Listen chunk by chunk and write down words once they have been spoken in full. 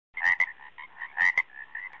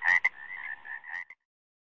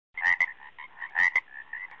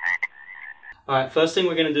Alright, first thing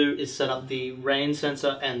we're going to do is set up the rain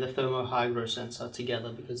sensor and the thermohygro sensor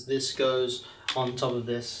together, because this goes on top of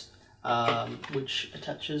this, which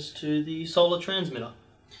attaches to the solar transmitter.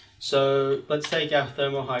 So let's take our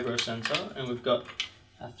thermohygro sensor, and we've got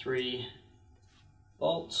our 3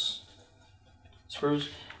 bolts, screws,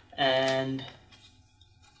 and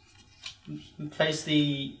face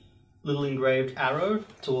the little engraved arrow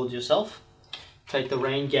towards yourself. Take the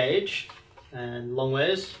rain gauge and long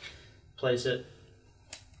ways, place it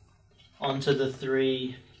onto the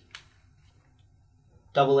 3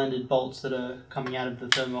 double-ended bolts that are coming out of the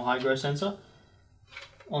thermohygro sensor,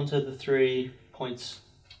 onto the 3 points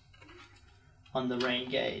on the rain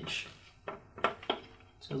gauge.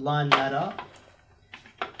 So line that up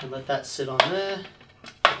and let that sit on there,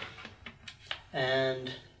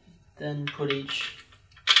 and then put each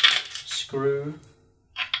screw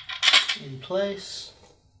in place.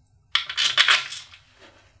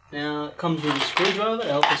 Now it comes with a screwdriver to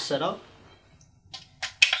help us set up.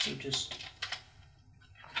 So just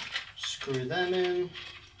screw them in.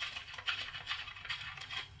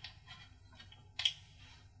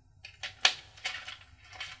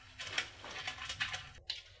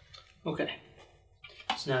 Okay,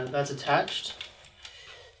 so now that that's attached,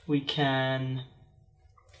 we can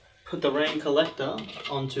put the rain collector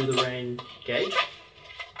onto the rain gauge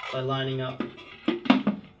by lining up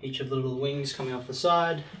each of the little wings coming off the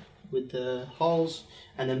side with the holes,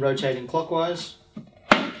 and then rotating clockwise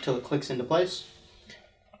until it clicks into place.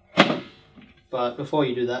 But before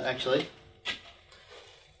you do that, actually,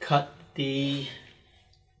 cut the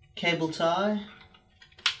cable tie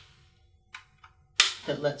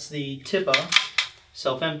that lets the tipper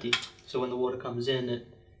self-empty. So when the water comes in, it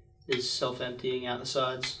is self-emptying out the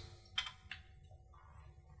sides.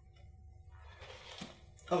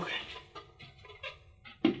 Okay.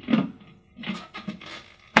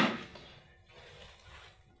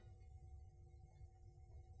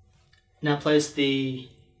 Now place the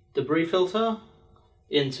debris filter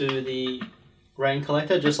into the rain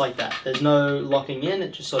collector just like that. There's no locking in,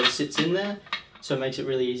 it just sort of sits in there, so it makes it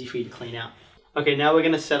really easy for you to clean out. Okay, now we're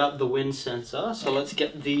going to set up the wind sensor, so let's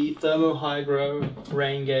get the thermohygro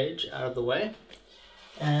rain gauge out of the way.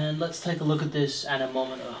 And let's take a look at this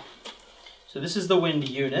anemometer. So this is the wind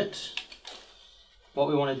unit. What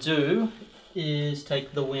we want to do is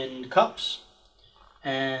take the wind cups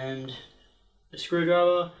and a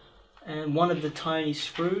screwdriver and one of the tiny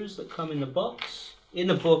screws that come in the box. In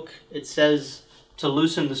the book it says to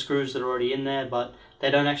loosen the screws that are already in there, but they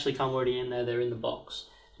don't actually come already in there, they're in the box.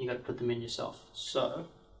 You got to put them in yourself. So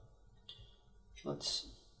let's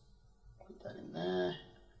put that in there,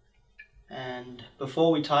 and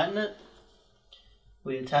before we tighten it,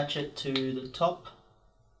 we attach it to the top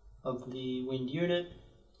of the wind unit.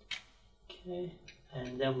 Okay,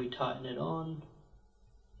 and then we tighten it on.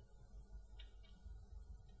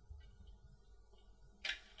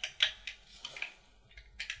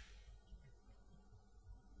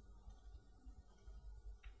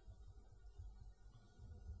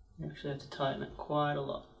 You actually have to tighten it quite a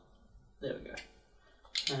lot. There we go.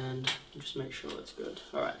 And just make sure it's good.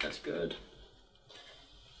 Alright, that's good.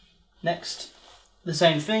 Next, the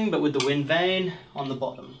same thing but with the wind vane on the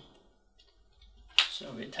bottom.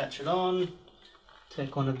 So we attach it on,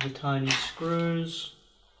 take one of the tiny screws,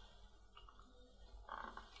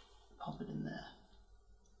 pop it in there.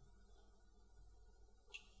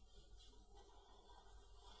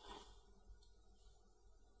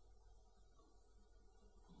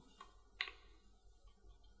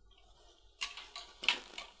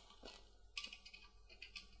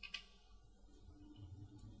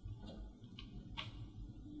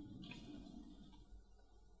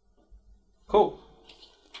 Cool.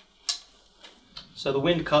 So the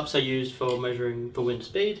wind cups are used for measuring the wind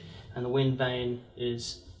speed, and the wind vane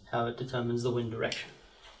is how it determines the wind direction.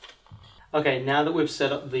 Okay, now that we've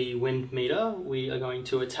set up the wind meter, we are going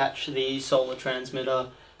to attach the solar transmitter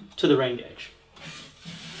to the rain gauge.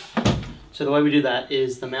 So the way we do that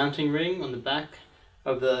is the mounting ring on the back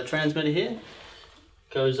of the transmitter here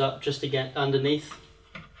goes up just again underneath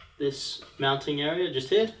this mounting area just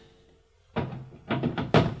here.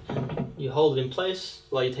 You hold it in place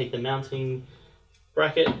while you take the mounting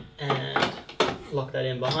bracket and lock that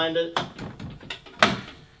in behind it.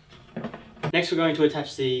 Next we're going to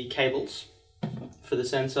attach the cables for the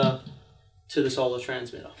sensor to the solar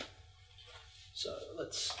transmitter. So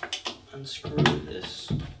let's unscrew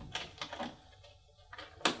this.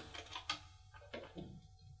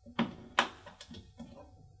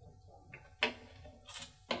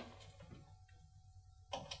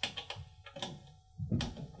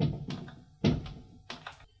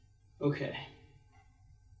 Okay.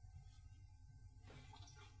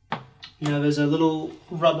 Now there's a little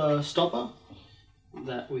rubber stopper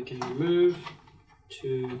that we can remove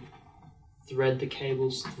to thread the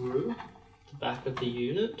cables through the back of the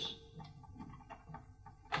unit.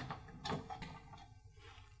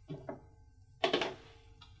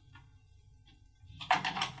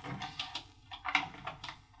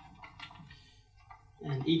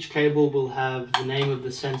 And each cable will have the name of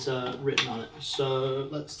the sensor written on it. So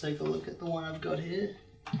let's take a look at the one I've got here.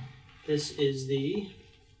 This is the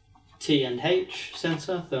T and H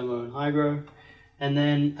sensor, thermo and hydro. And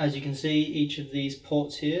then, as you can see, each of these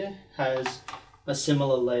ports here has a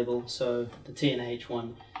similar label. So the T and H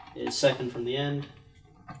one is second from the end,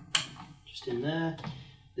 just in there.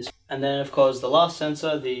 And then, of course, the last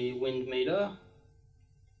sensor, the wind meter.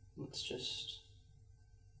 Let's just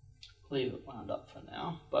leave it wound up for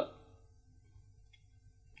now, but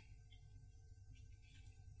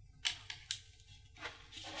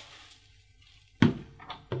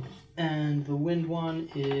and the wind one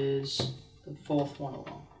is the fourth one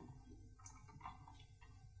along.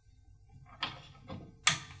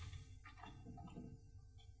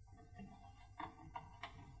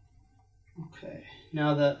 Okay,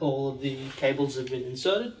 now that all of the cables have been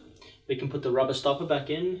inserted, we can put the rubber stopper back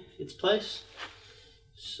in its place.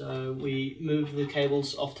 So we move the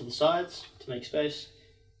cables off to the sides to make space,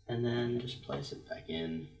 and then just place it back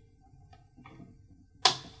in.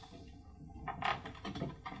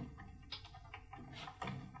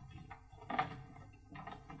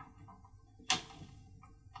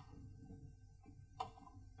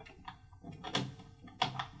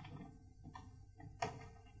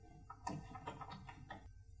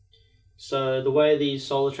 So the way these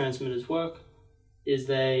solar transmitters work is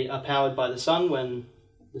they are powered by the sun when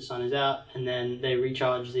the sun is out, and then they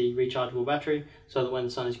recharge the rechargeable battery so that when the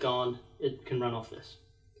sun is gone, it can run off this.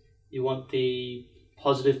 You want the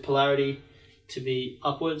positive polarity to be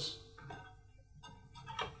upwards,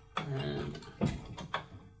 and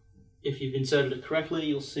if you've inserted it correctly,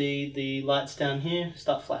 you'll see the lights down here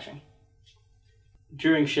start flashing.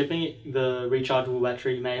 During shipping, the rechargeable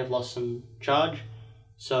battery may have lost some charge,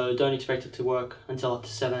 so don't expect it to work until up to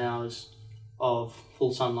 7 hours of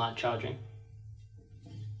full sunlight charging.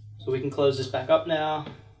 So we can close this back up now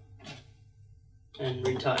and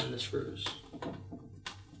retighten the screws.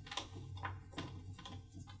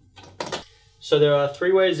 So there are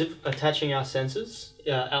 3 ways of attaching our sensors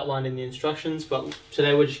outlined in the instructions, but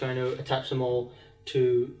today we're just going to attach them all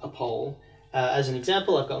to a pole. As an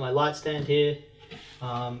example, I've got my light stand here,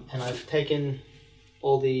 and I've taken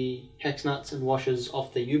all the hex nuts and washers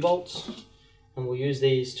off the U-bolts, and we'll use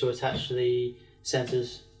these to attach the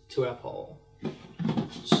sensors to our pole.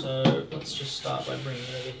 So let's just start by bringing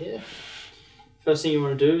it over here. First thing you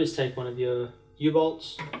want to do is take one of your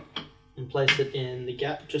U-bolts and place it in the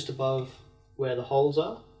gap just above where the holes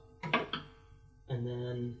are, and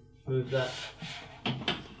then move that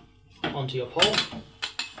onto your pole.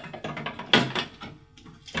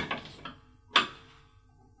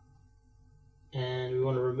 And we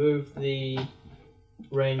want to remove the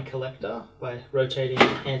rain collector by rotating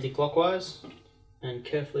anti-clockwise and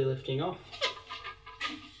carefully lifting off,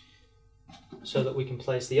 so that we can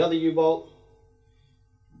place the other U-bolt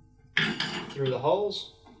through the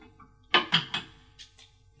holes.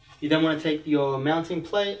 You then want to take your mounting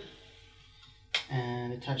plate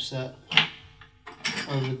and attach that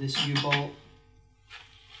over this U-bolt.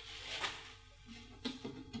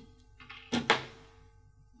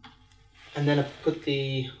 And then put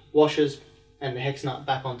the washers and the hex nut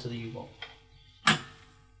back onto the U-bolt.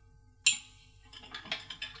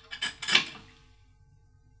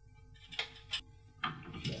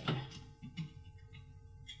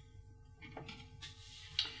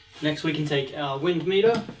 Next we can take our wind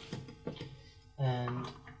meter and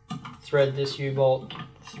thread this U-bolt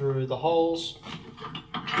through the holes.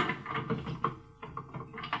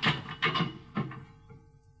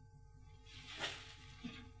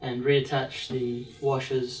 And reattach the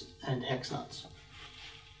washers and hex nuts.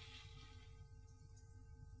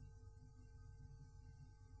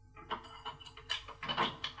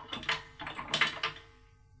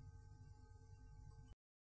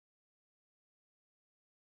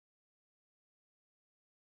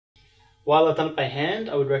 While I've done it by hand,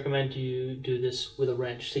 I would recommend you do this with a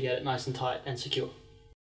wrench to get it nice and tight and secure.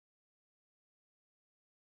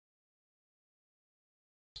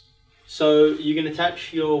 So you can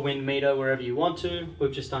attach your wind meter wherever you want to.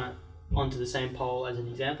 We've just done it onto the same pole as an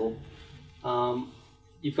example.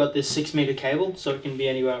 You've got this 6 meter cable, so it can be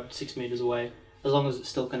anywhere up to 6 meters away, as long as it's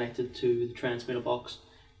still connected to the transmitter box.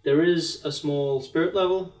 There is a small spirit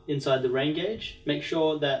level inside the rain gauge. Make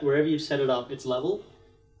sure that wherever you've set it up, it's level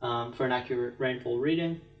for an accurate rainfall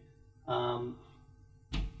reading.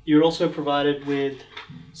 You're also provided with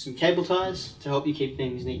some cable ties to help you keep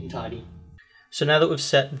things neat and tidy. So now that we've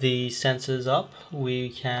set the sensors up, we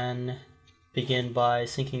can begin by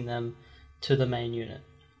syncing them to the main unit.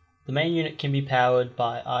 The main unit can be powered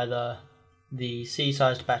by either the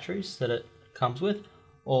C-sized batteries that it comes with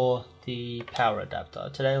or the power adapter.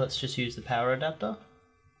 Today let's just use the power adapter.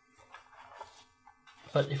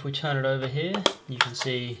 But if we turn it over here, you can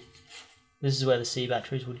see this is where the C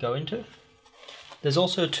batteries would go into. There's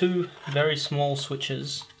also two very small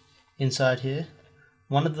switches inside here.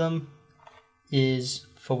 One of them is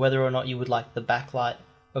for whether or not you would like the backlight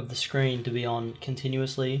of the screen to be on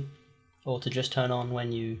continuously or to just turn on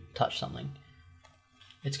when you touch something.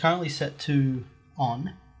 It's currently set to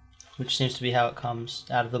on, which seems to be how it comes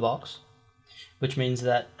out of the box, which means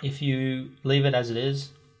that if you leave it as it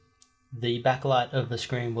is, the backlight of the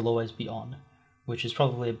screen will always be on, which is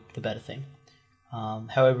probably the better thing.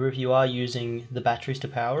 However, if you are using the batteries to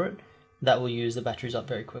power it, that will use the batteries up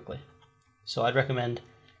very quickly. So I'd recommend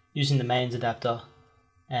using the mains adapter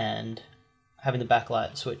and having the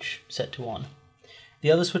backlight switch set to on.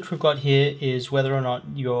 The other switch we've got here is whether or not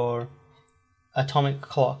your atomic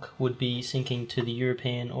clock would be syncing to the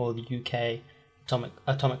European or the UK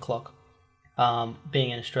atomic clock. Being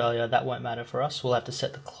in Australia, that won't matter for us. We'll have to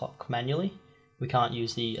set the clock manually. We can't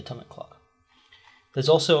use the atomic clock. There's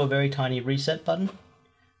also a very tiny reset button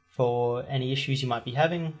for any issues you might be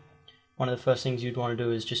having. One of the first things you'd want to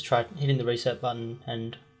do is just try hitting the reset button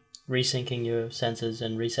and resyncing your sensors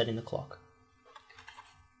and resetting the clock.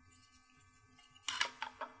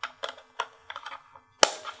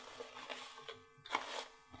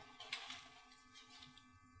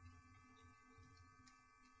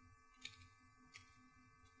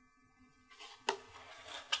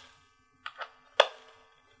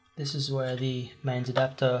 This is where the mains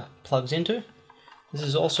adapter plugs into. This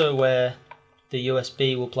is also where the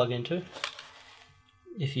USB will plug into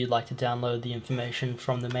if you'd like to download the information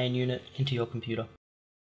from the main unit into your computer.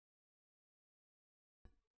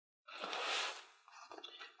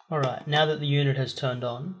 Alright, now that the unit has turned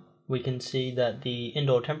on, we can see that the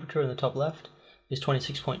indoor temperature in the top left is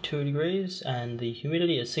 26.2 degrees and the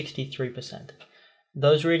humidity is 63%.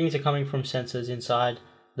 Those readings are coming from sensors inside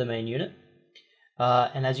the main unit.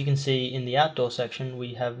 And as you can see in the outdoor section,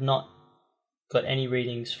 we have not got any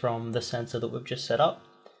readings from the sensor that we've just set up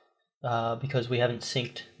because we haven't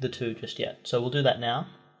synced the two just yet. So we'll do that now,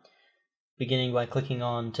 beginning by clicking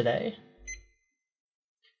on today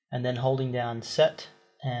and then holding down set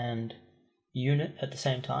and unit at the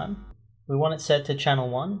same time. We want it set to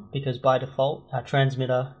channel 1 because by default our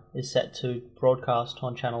transmitter is set to broadcast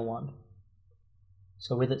on channel 1.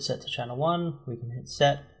 So with it set to channel 1, we can hit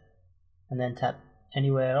set and then tap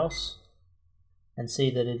anywhere else and see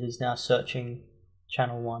that it is now searching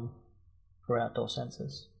channel 1 for outdoor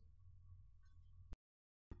sensors.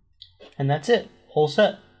 And that's it, all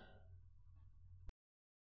set.